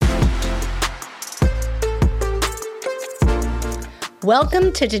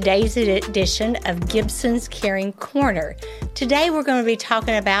Welcome to today's edition of Gibson's Caring Corner. Today we're going to be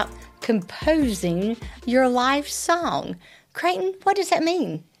talking about composing your life song. Creighton, what does that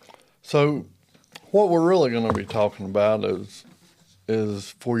mean? So what we're really going to be talking about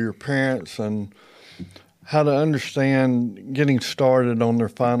is for your parents and how to understand getting started on their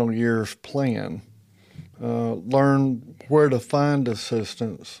final year's plan. Learn where to find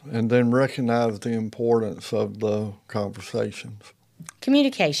assistance and then recognize the importance of the conversations.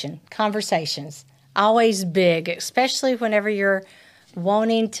 Communication, conversations, always big, especially whenever you're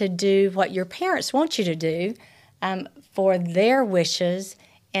wanting to do what your parents want you to do for their wishes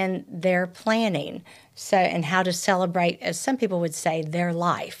and their planning. So, and how to celebrate, as some people would say, their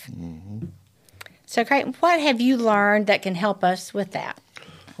life. Mm-hmm. So, Creighton, what have you learned that can help us with that?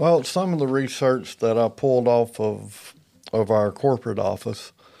 Well, some of the research that I pulled off of our corporate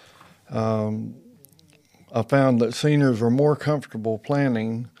office, I found that seniors are more comfortable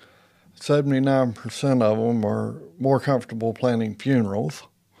planning. 79% of them are more comfortable planning funerals.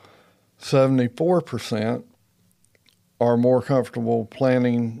 74% are more comfortable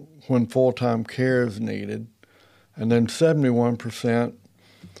planning when full-time care is needed. And then 71%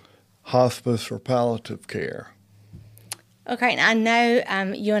 hospice or palliative care. Okay, and I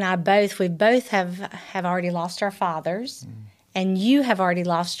know you and I both have already lost our fathers, and you have already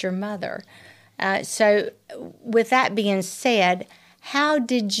lost your mother. So with that being said, how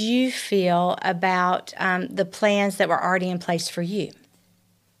did you feel about the plans that were already in place for you?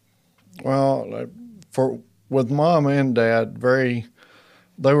 Well, with Mom and Dad, they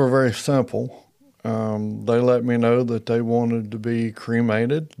were very simple. They let me know that they wanted to be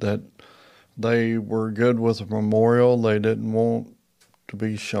cremated, that they were good with a memorial. They didn't want to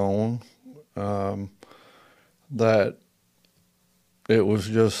be shown, that it was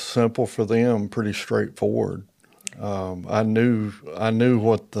just simple for them, pretty straightforward. I knew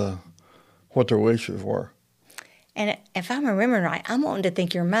what their wishes were. And if I'm remembering right, I'm wanting to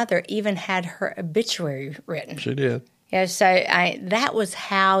think your mother even had her obituary written. She did. Yeah, so that was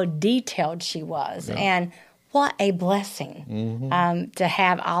how detailed she was. Yeah. And what a blessing to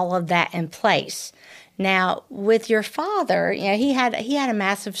have all of that in place. Now, with your father, he had a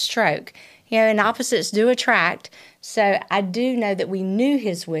massive stroke. And opposites do attract. So I do know that we knew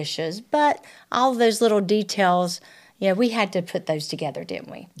his wishes, but all of those little details, we had to put those together,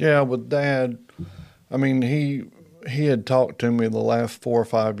 didn't we? Yeah, with Dad, I mean, he had talked to me the last 4 or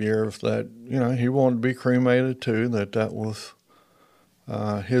 5 years that, he wanted to be cremated too, that was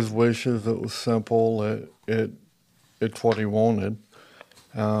his wishes. It was simple. It's what he wanted.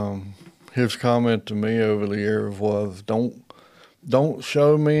 His comment to me over the years was, don't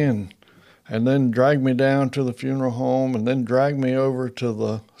show me and then drag me down to the funeral home and then drag me over to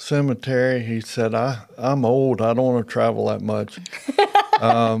the cemetery. He said, I'm old. I don't want to travel that much.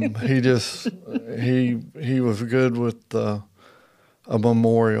 He was good with a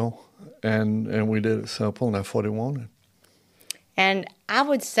memorial, and we did it simple, and that's what he wanted. And I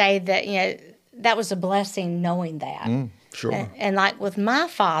would say that, that was a blessing knowing that. Sure. And like with my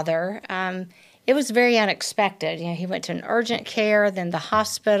father, it was very unexpected. He went to an urgent care, then the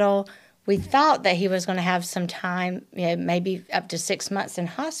hospital. We thought that he was going to have some time, maybe up to 6 months in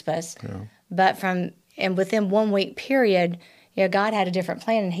hospice, but within 1 week period, God had a different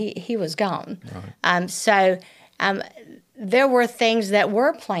plan, and he was gone. Right. So there were things that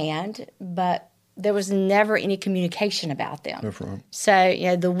were planned, but there was never any communication about them. That's right.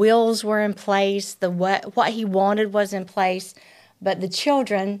 So the wills were in place, what he wanted was in place, but the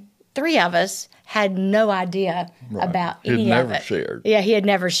children, 3 of us, had no idea about any of it. He had never shared. Yeah, he had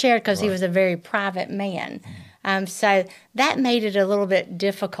never shared because he was a very private man. So that made it a little bit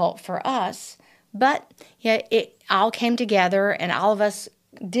difficult for us. But it all came together, and all of us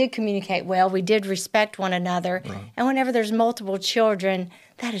did communicate well. We did respect one another. Right. And whenever there's multiple children,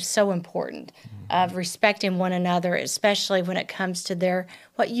 that is so important, of respecting one another, especially when it comes to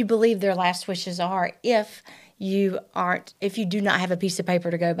what you believe their last wishes are, if you do not have a piece of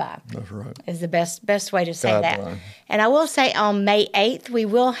paper to go by. That's right. Is the best way to say Guideline. that. And I will say on May 8th, we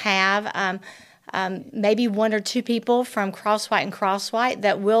will have maybe 1 or 2 people from Crosswhite and Crosswhite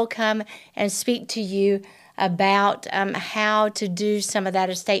that will come and speak to you about how to do some of that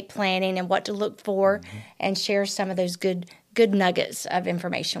estate planning and what to look for, and share some of those good nuggets of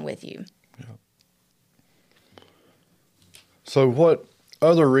information with you. Yeah. So what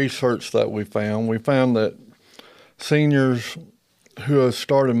other research that we found that seniors who have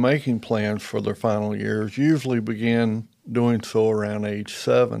started making plans for their final years usually begin doing so around age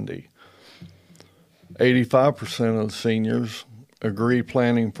 70. 85% of the seniors agree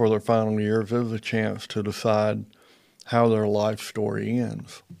planning for their final years is a chance to decide how their life story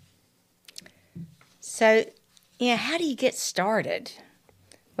ends. So, how do you get started?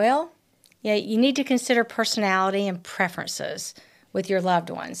 Well, you need to consider personality and preferences with your loved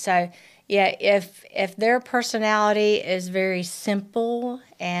ones. So, if their personality is very simple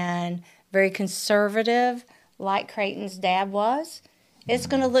and very conservative, like Creighton's dad was, it's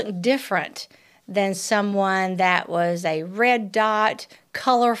going to look different than someone that was a red dot,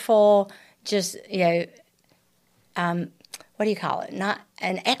 colorful, just, what do you call it? Not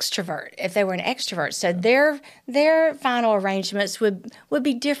an extrovert, if they were an extrovert. So their final arrangements would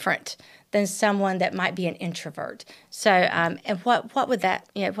be different than someone that might be an introvert. So, and what would that,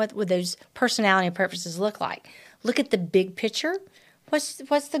 what would those personality and preferences look like? Look at the big picture. What's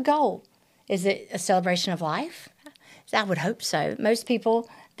the goal? Is it a celebration of life? I would hope so. Most people,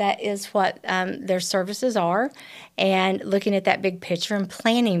 that is what their services are, and looking at that big picture and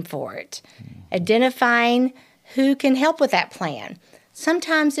planning for it. Identifying who can help with that plan.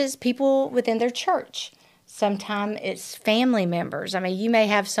 Sometimes it's people within their church. Sometimes it's family members. I mean, you may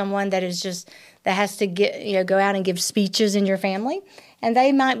have someone that has to go out and give speeches in your family, and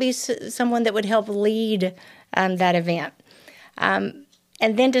they might be someone that would help lead that event.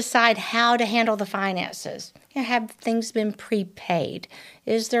 And then decide how to handle the finances. Have things been prepaid?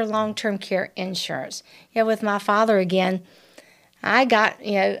 Is there long-term care insurance? With my father again, I got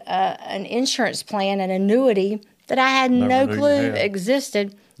an insurance plan, an annuity that I had no clue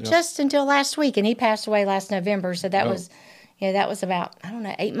existed just until last week, and he passed away last November. So that was about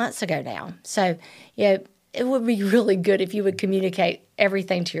 8 months ago now. So it would be really good if you would communicate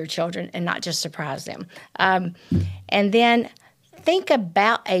everything to your children and not just surprise them. And then think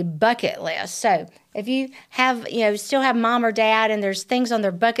about a bucket list. So if you have, still have mom or dad and there's things on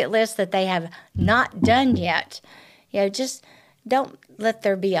their bucket list that they have not done yet, just don't let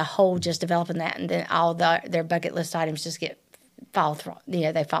there be a hole just developing that and then all their bucket list items just fall through.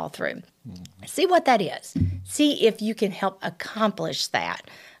 They fall through. See what that is. See if you can help accomplish that.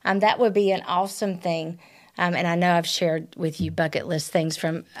 That would be an awesome thing. And I know I've shared with you bucket list things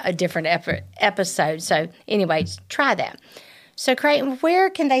from a different episode. So anyway, try that. So, Creighton, where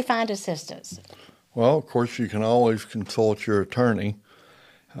can they find assistance? Well, of course, you can always consult your attorney.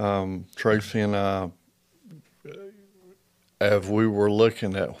 Tracey and I, as we were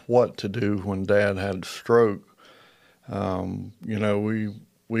looking at what to do when Dad had a stroke,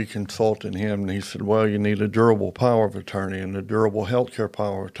 we consulted him, and he said, well, you need a durable power of attorney and a durable healthcare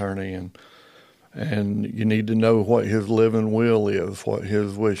power of attorney, and you need to know what his living will is, what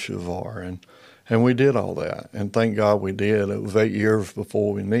his wishes are, and we did all that, and thank God we did. It was 8 years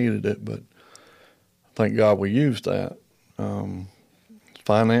before we needed it, but thank God we used that.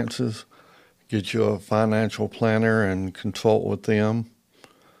 Finances, get you a financial planner and consult with them.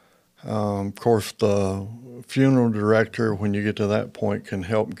 Of course, the funeral director, when you get to that point, can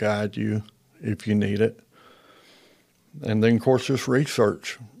help guide you if you need it. And then, of course, just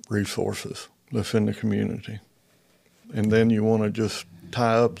research resources that's in the community. And then you want to just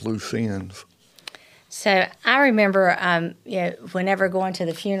tie up loose ends. So I remember, whenever going to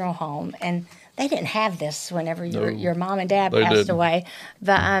the funeral home, and they didn't have this whenever your mom and dad passed away,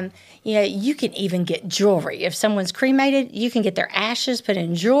 but you can even get jewelry. If someone's cremated, you can get their ashes put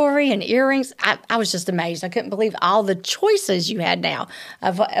in jewelry and earrings. I was just amazed. I couldn't believe all the choices you had now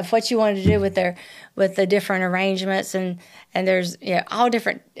of what you wanted to do with the different arrangements, and there's all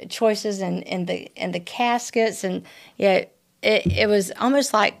different choices in the caskets, and it was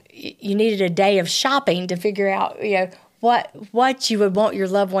almost like you needed a day of shopping to figure out what you would want your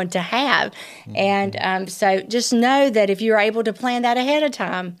loved one to have. Mm-hmm. And so just know that if you're able to plan that ahead of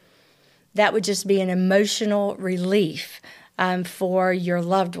time, that would just be an emotional relief for your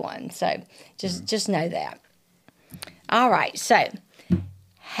loved one. So just know that. All right. So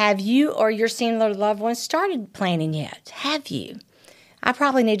have you or your senior loved one started planning yet? Have you? I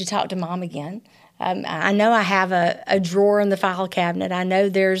probably need to talk to Mom again. I know I have a drawer in the file cabinet. I know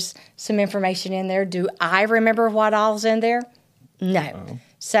there's some information in there. Do I remember what all's in there? No. Uh-huh.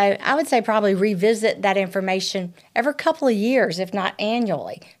 So I would say probably revisit that information every couple of years, if not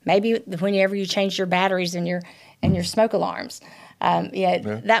annually. Maybe whenever you change your batteries and your smoke alarms.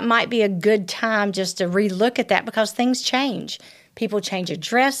 That might be a good time just to relook at that, because things change. People change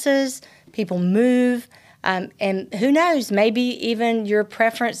addresses. People move. And who knows, maybe even your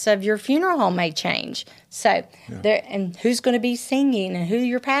preference of your funeral home may change. So, and who's going to be singing and who's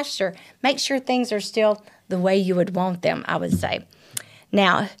your pastor. Make sure things are still the way you would want them, I would say.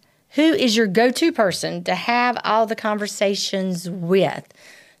 Now, who is your go-to person to have all the conversations with?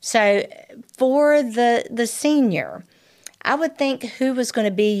 So, for the senior, I would think who was going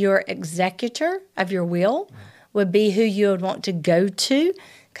to be your executor of your will. would be who you would want to go to,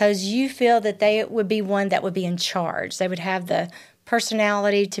 because you feel that they would be one that would be in charge. They would have the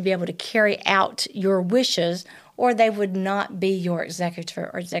personality to be able to carry out your wishes, or they would not be your executor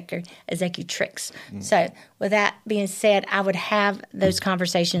or executrix. So with that being said, I would have those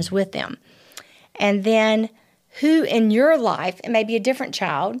conversations with them. And then who in your life, it may be a different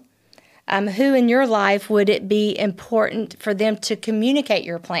child, who in your life would it be important for them to communicate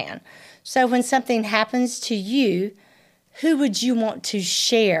your plan? So when something happens to you, who would you want to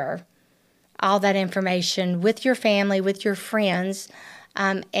share all that information with your family, with your friends,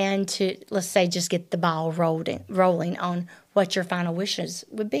 and to, let's say, just get the ball rolling on what your final wishes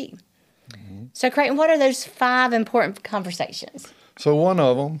would be? So, Creighton, what are those 5 important conversations? So one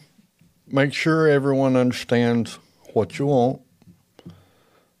of them, make sure everyone understands what you want.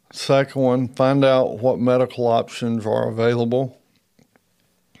 Second one, find out what medical options are available.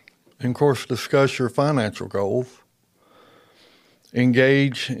 And, of course, discuss your financial goals.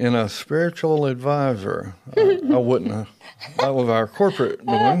 Engage in a spiritual advisor. I wouldn't have. That was our corporate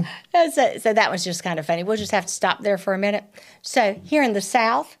doing. So that was just kind of funny. We'll just have to stop there for a minute. So here in the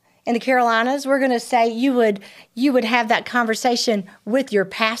South, in the Carolinas, we're going to say you would have that conversation with your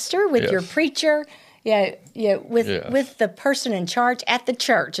pastor, with your preacher, with the person in charge at the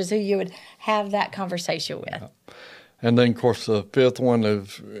church is who you would have that conversation with. Yeah. And then, of course, the 5th one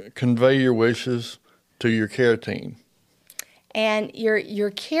is convey your wishes to your care team. And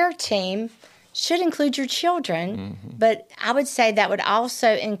your care team should include your children, but I would say that would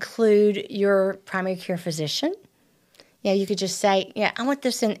also include your primary care physician. You could just say, I want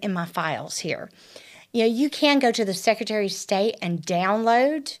this in my files here. You can go to the Secretary of State and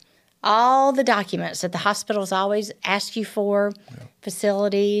download all the documents that the hospitals always ask you for,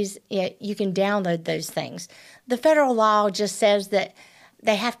 facilities. You can download those things. The federal law just says that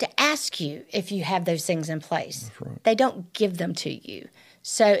they have to ask you if you have those things in place. That's right. They don't give them to you.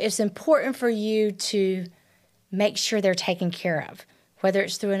 So it's important for you to make sure they're taken care of, whether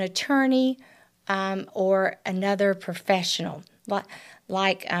it's through an attorney or another professional,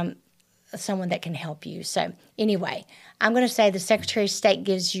 like someone that can help you. So anyway, I'm going to say the Secretary of State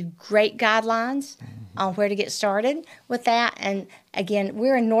gives you great guidelines on where to get started with that. And again,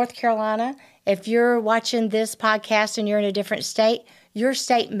 we're in North Carolina. If you're watching this podcast and you're in a different state, your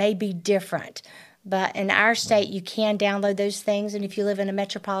state may be different. But in our state, you can download those things. And if you live in a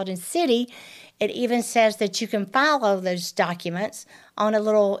metropolitan city, it even says that you can follow those documents on a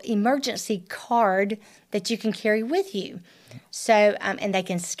little emergency card that you can carry with you. So, and they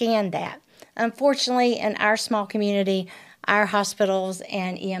can scan that. Unfortunately, in our small community, our hospitals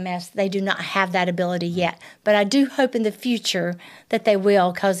and EMS, they do not have that ability yet. But I do hope in the future that they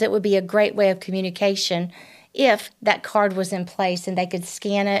will, because it would be a great way of communication if that card was in place and they could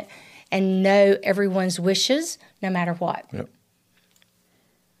scan it and know everyone's wishes, no matter what. Yep.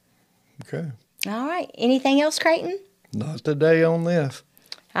 Okay. All right. Anything else, Creighton? Not today on this.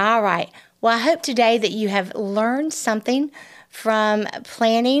 All right. Well, I hope today that you have learned something from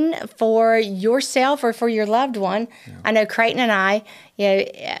planning for yourself or for your loved one. Yeah. I know Creighton and I,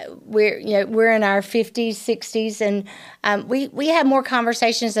 we're in our 50s, 60s, and we had more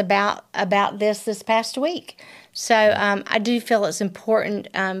conversations about this past week. So I do feel it's important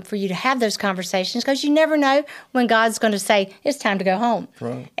for you to have those conversations, because you never know when God's going to say it's time to go home.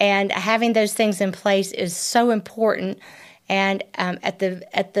 Right. And having those things in place is so important. And at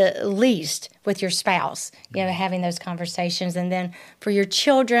the least with your spouse, having those conversations, and then for your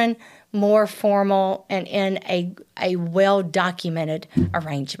children, more formal and in a well-documented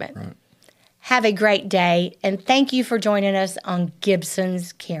arrangement. Right. Have a great day, and thank you for joining us on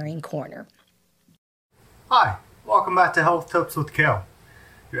Gibson's Caring Corner. Hi, welcome back to Health Tips with Cale,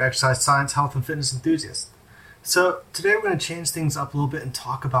 your exercise, science, health, and fitness enthusiast. So today we're going to change things up a little bit and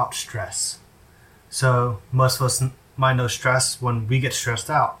talk about stress. So most of us might know stress when we get stressed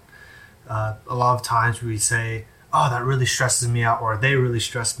out. A lot of times we say, oh, that really stresses me out, or they really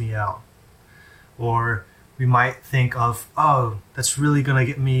stress me out. Or we might think of, oh, that's really going to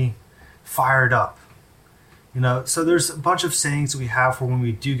get me fired up. So there's a bunch of sayings that we have for when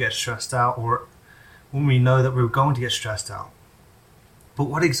we do get stressed out, or when we know that we're going to get stressed out. But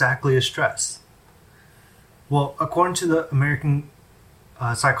what exactly is stress? Well, according to the American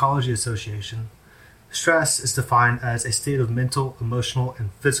Psychology Association, stress is defined as a state of mental, emotional,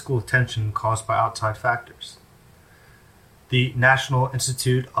 and physical tension caused by outside factors. The National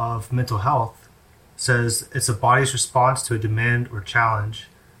Institute of Mental Health says it's a body's response to a demand or challenge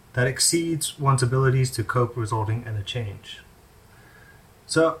that exceeds one's abilities to cope, resulting in a change.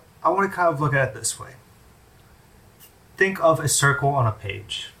 So I want to kind of look at it this way. Think of a circle on a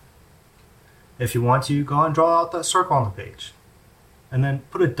page. If you want to, go and draw out that circle on the page. And then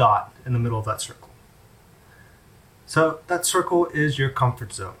put a dot in the middle of that circle. So that circle is your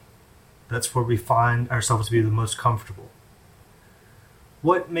comfort zone. That's where we find ourselves to be the most comfortable.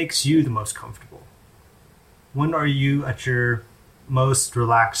 What makes you the most comfortable? When are you at your most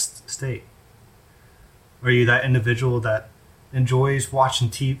relaxed state? Are you that individual that enjoys watching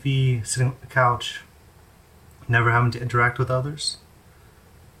TV, sitting on the couch, never having to interact with others?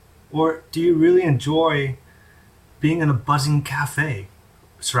 Or do you really enjoy being in a buzzing cafe,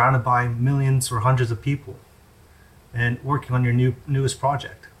 surrounded by millions or hundreds of people, and working on your newest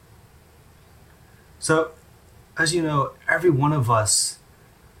project? So, as you know, every one of us,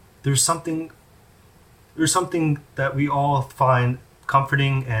 there's something that we all find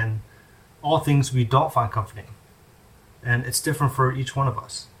comforting and all things we don't find comforting. And it's different for each one of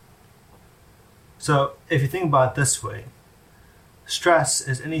us. So, if you think about it this way, stress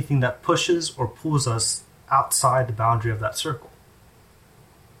is anything that pushes or pulls us outside the boundary of that circle.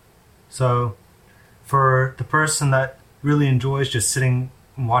 So, for the person that really enjoys just sitting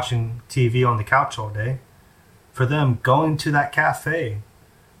and watching TV on the couch all day, for them, going to that cafe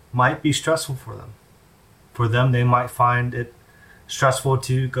might be stressful for them. For them, they might find it stressful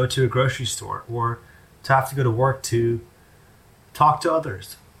to go to a grocery store or to have to go to work to talk to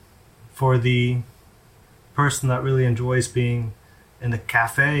others. For the person that really enjoys being in the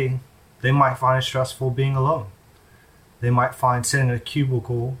cafe, they might find it stressful being alone. They might find sitting in a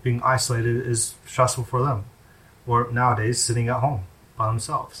cubicle, being isolated, is stressful for them. Or nowadays, sitting at home by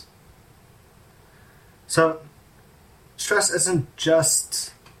themselves. So, stress isn't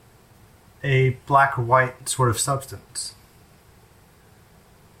just a black or white sort of substance.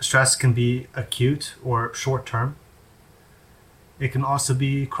 Stress can be acute or short term. It can also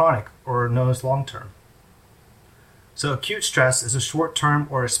be chronic or known as long term. So acute stress is a short term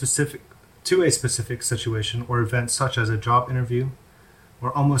or a specific situation or event such as a job interview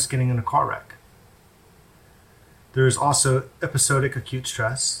or almost getting in a car wreck. There is also episodic acute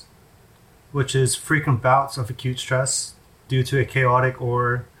stress, which is frequent bouts of acute stress due to a chaotic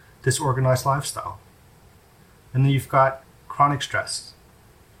or disorganized lifestyle. And then you've got chronic stress,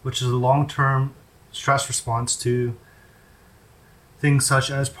 which is a long-term stress response to things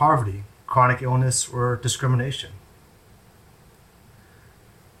such as poverty, chronic illness, or discrimination.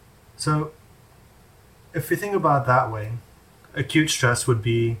 So, if you think about it that way, acute stress would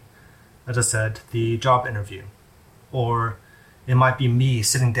be, as I said, the job interview, or it might be me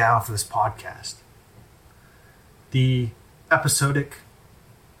sitting down for this podcast. The episodic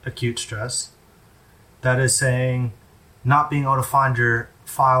acute stress, that is saying not being able to find your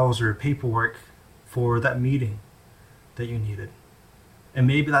files or paperwork for that meeting that you needed. And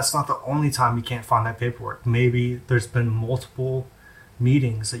maybe that's not the only time you can't find that paperwork. Maybe there's been multiple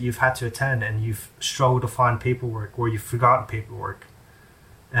meetings that you've had to attend and you've struggled to find paperwork or you've forgotten paperwork.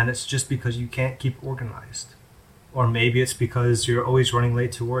 And it's just because you can't keep organized. Or maybe it's because you're always running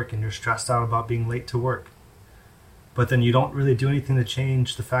late to work and you're stressed out about being late to work. But then you don't really do anything to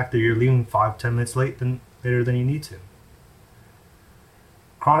change the fact that you're leaving 5-10 minutes later than you need to.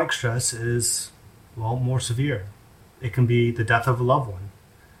 Chronic stress is, more severe. It can be the death of a loved one.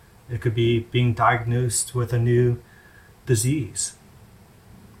 It could be being diagnosed with a new disease.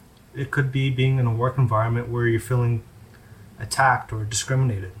 It could be being in a work environment where you're feeling attacked or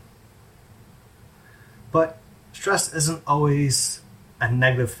discriminated. But stress isn't always a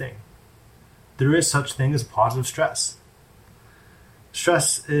negative thing. There is such thing as positive stress.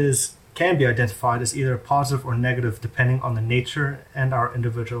 Stress can be identified as either positive or negative depending on the nature and our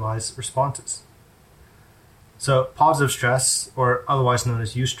individualized responses. So positive stress, or otherwise known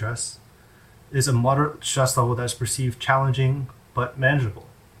as eustress, is a moderate stress level that is perceived challenging but manageable.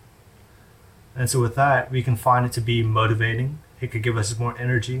 And so with that, we can find it to be motivating. It could give us more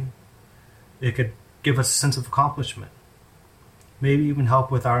energy. It could give us a sense of accomplishment. Maybe even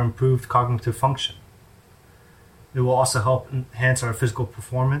help with our improved cognitive function. It will also help enhance our physical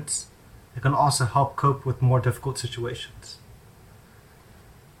performance. It can also help cope with more difficult situations.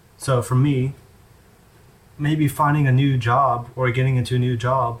 So for me, maybe finding a new job or getting into a new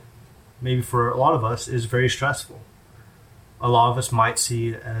job, maybe for a lot of us, is very stressful. A lot of us might see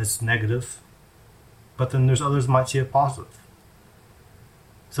it as negative, but then there's others might see it positive.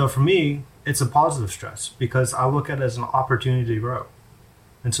 So for me, it's a positive stress because I look at it as an opportunity to grow.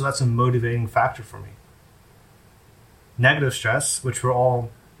 And so that's a motivating factor for me. Negative stress, which we're all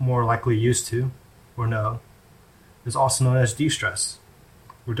more likely used to or know, is also known as de-stress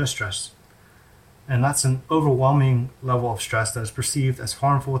or distress. And that's an overwhelming level of stress that is perceived as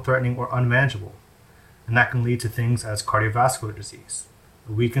harmful, threatening, or unmanageable. And that can lead to things as cardiovascular disease,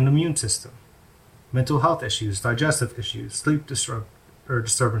 a weakened immune system, mental health issues, digestive issues, sleep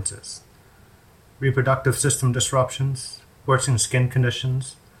disturbances, reproductive system disruptions, worsening skin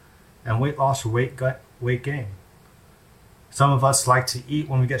conditions, and weight loss or weight gain. Some of us like to eat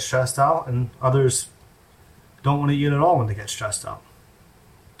when we get stressed out, and others don't want to eat at all when they get stressed out.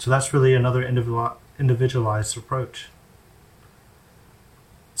 So that's really another individualized approach.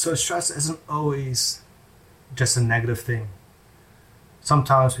 So stress isn't always just a negative thing.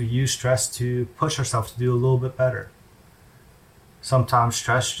 Sometimes we use stress to push ourselves to do a little bit better. Sometimes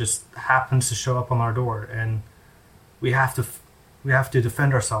stress just happens to show up on our door, and we have to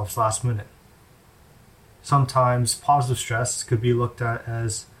defend ourselves last minute. Sometimes positive stress could be looked at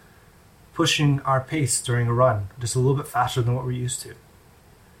as pushing our pace during a run just a little bit faster than what we're used to,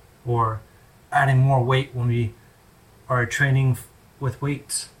 or adding more weight when we are training with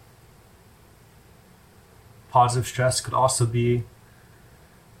weights. Positive stress could also be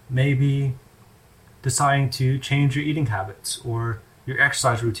maybe deciding to change your eating habits or your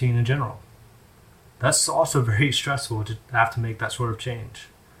exercise routine in general. That's also very stressful to have to make that sort of change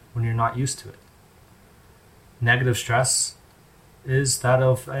when you're not used to it. Negative stress is that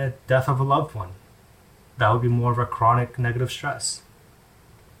of a death of a loved one. That would be more of a chronic negative stress.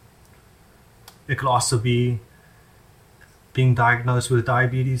 It could also be being diagnosed with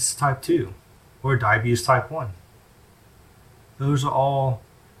diabetes type 2 or diabetes type 1.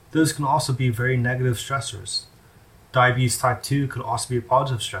 Those can also be very negative stressors. Diabetes type 2 could also be a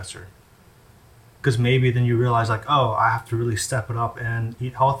positive stressor, because maybe then you realize like, oh, I have to really step it up and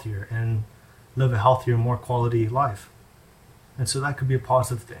eat healthier and live a healthier, more quality life. And so that could be a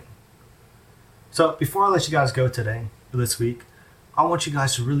positive thing. So before I let you guys go today, or this week, I want you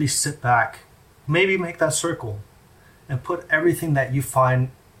guys to really sit back, maybe make that circle, and put everything that you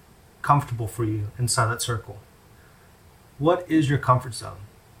find comfortable for you inside that circle. What is your comfort zone?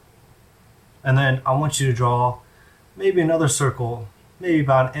 And then I want you to draw maybe another circle, maybe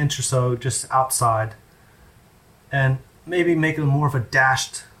about an inch or so just outside, and maybe make it more of a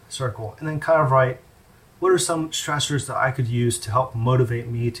dashed circle, and then kind of write, what are some stressors that I could use to help motivate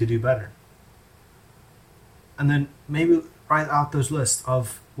me to do better? And then maybe write out those lists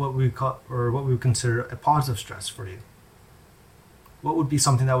of what we would consider a positive stress for you. What would be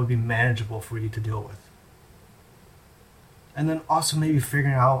something that would be manageable for you to deal with? And then also maybe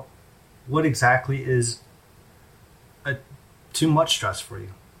figuring out what exactly is too much stress for you.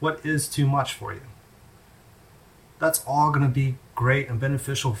 What is too much for you? That's all going to be great and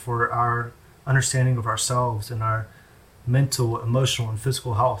beneficial for our understanding of ourselves and our mental, emotional, and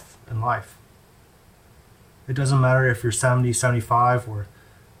physical health in life. It doesn't matter if you're 70, 75, or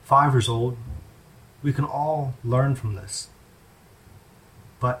 5 years old. We can all learn from this.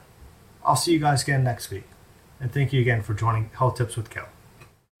 But I'll see you guys again next week. And thank you again for joining Health Tips with Cale.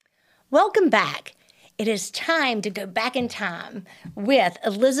 Welcome back. It is time to go back in time with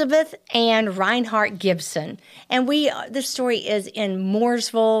Elizabeth Anne Rinehardt Gibson. And this story is in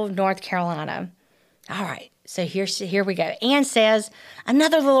Mooresville, North Carolina. All right, so here we go. Anne says,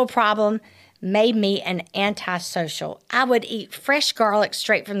 another little problem made me an antisocial. I would eat fresh garlic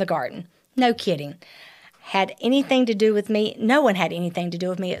straight from the garden. No kidding. Had anything to do with me? No one had anything to do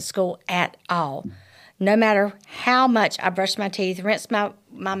with me at school at all. No matter how much I brushed my teeth, rinsed my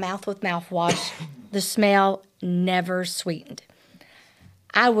mouth with mouthwash, the smell never sweetened.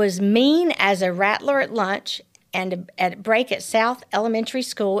 I was mean as a rattler at lunch and at break at South Elementary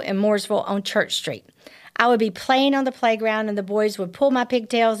School in Mooresville on Church Street. I would be playing on the playground and the boys would pull my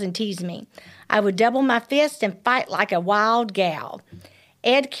pigtails and tease me. I would double my fist and fight like a wild gal.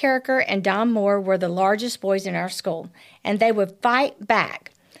 Ed Carricker and Don Moore were the largest boys in our school, and they would fight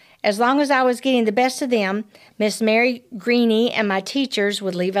back. As long as I was getting the best of them, Miss Mary Greeny and my teachers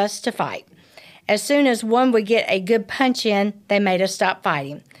would leave us to fight. As soon as one would get a good punch in, they made us stop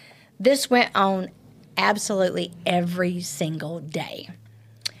fighting. This went on absolutely every single day.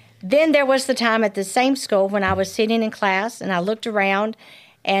 Then there was the time at the same school when I was sitting in class and I looked around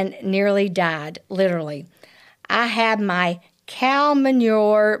and nearly died, literally. I had my cow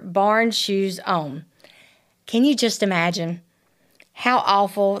manure barn shoes on. Can you just imagine how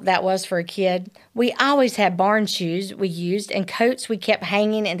awful that was for a kid? We always had barn shoes we used and coats we kept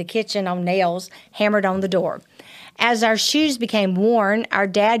hanging in the kitchen on nails hammered on the door. As our shoes became worn, our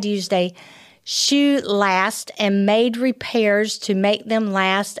dad used a shoe last and made repairs to make them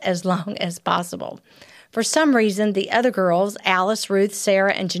last as long as possible. For some reason, the other girls, Alice, Ruth,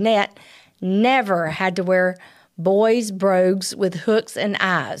 Sarah, and Jeanette, never had to wear boys' brogues with hooks and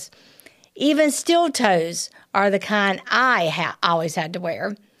eyes. Even steel toes are the kind I always had to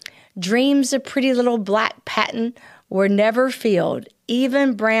wear. Dreams of pretty little black patent were never filled,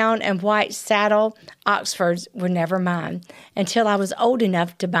 even brown and white saddle Oxfords were never mine until I was old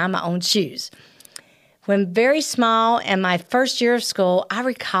enough to buy my own shoes. When very small and my first year of school, I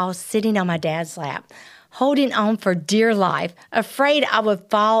recall sitting on my dad's lap, holding on for dear life, afraid I would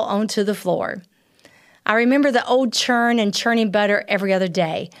fall onto the floor. I remember the old churn and churning butter every other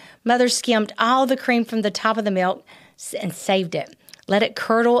day. Mother skimmed all the cream from the top of the milk and saved it, let it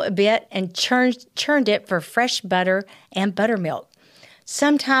curdle a bit, and churned it for fresh butter and buttermilk.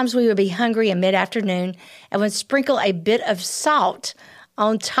 Sometimes we would be hungry in mid-afternoon and would sprinkle a bit of salt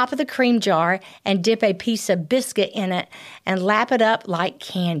on top of the cream jar and dip a piece of biscuit in it and lap it up like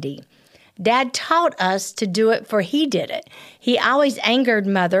candy. Dad taught us to do it, for he did it. He always angered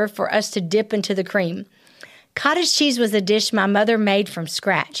Mother for us to dip into the cream. Cottage cheese was a dish my mother made from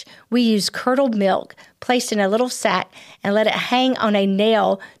scratch. We used curdled milk, placed in a little sack, and let it hang on a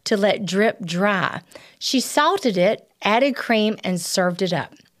nail to let drip dry. She salted it, added cream, and served it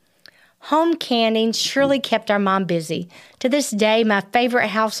up. Home canning surely kept our mom busy. To this day, my favorite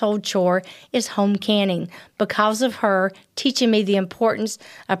household chore is home canning because of her teaching me the importance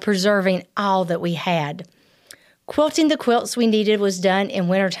of preserving all that we had. Quilting the quilts we needed was done in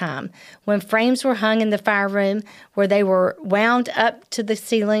wintertime, when frames were hung in the fire room where they were wound up to the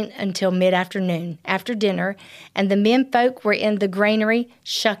ceiling until mid-afternoon, after dinner, and the men folk were in the granary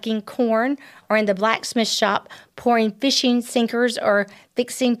shucking corn or in the blacksmith shop pouring fishing sinkers or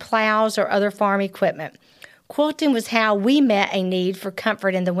fixing plows or other farm equipment. Quilting was how we met a need for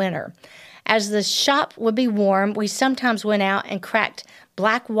comfort in the winter. As the shop would be warm, we sometimes went out and cracked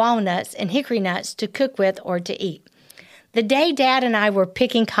black walnuts and hickory nuts to cook with or to eat. The day Dad and I were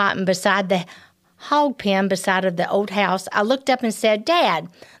picking cotton beside the hog pen beside of the old house, I looked up and said, "Dad,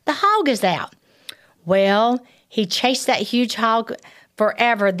 the hog is out." Well, he chased that huge hog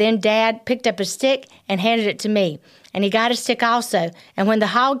forever. Then Dad picked up a stick and handed it to me, and he got a stick also. And when the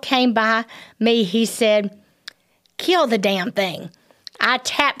hog came by me, he said, "Kill the damn thing." I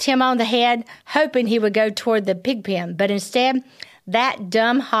tapped him on the head, hoping he would go toward the pig pen, but instead, that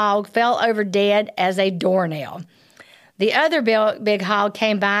dumb hog fell over dead as a doornail. The other big hog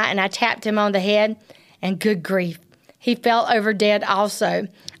came by, and I tapped him on the head, and good grief, he fell over dead also.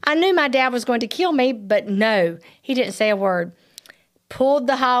 I knew my dad was going to kill me, but no, he didn't say a word. Pulled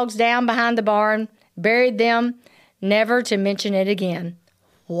the hogs down behind the barn, buried them, never to mention it again.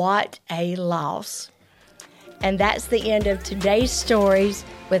 What a loss. And that's the end of today's stories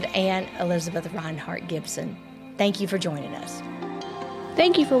with Anne Elizabeth Rinehardt Gibson. Thank you for joining us.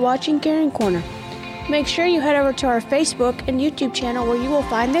 Thank you for watching Caring Corner. Make sure you head over to our Facebook and YouTube channel where you will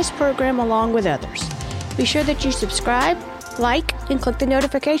find this program along with others. Be sure that you subscribe, like, and click the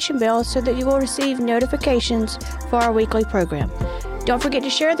notification bell so that you will receive notifications for our weekly program. Don't forget to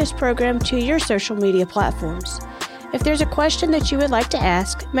share this program to your social media platforms. If there's a question that you would like to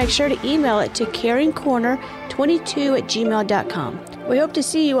ask, make sure to email it to caringcorner22@gmail.com. We hope to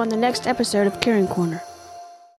see you on the next episode of Caring Corner.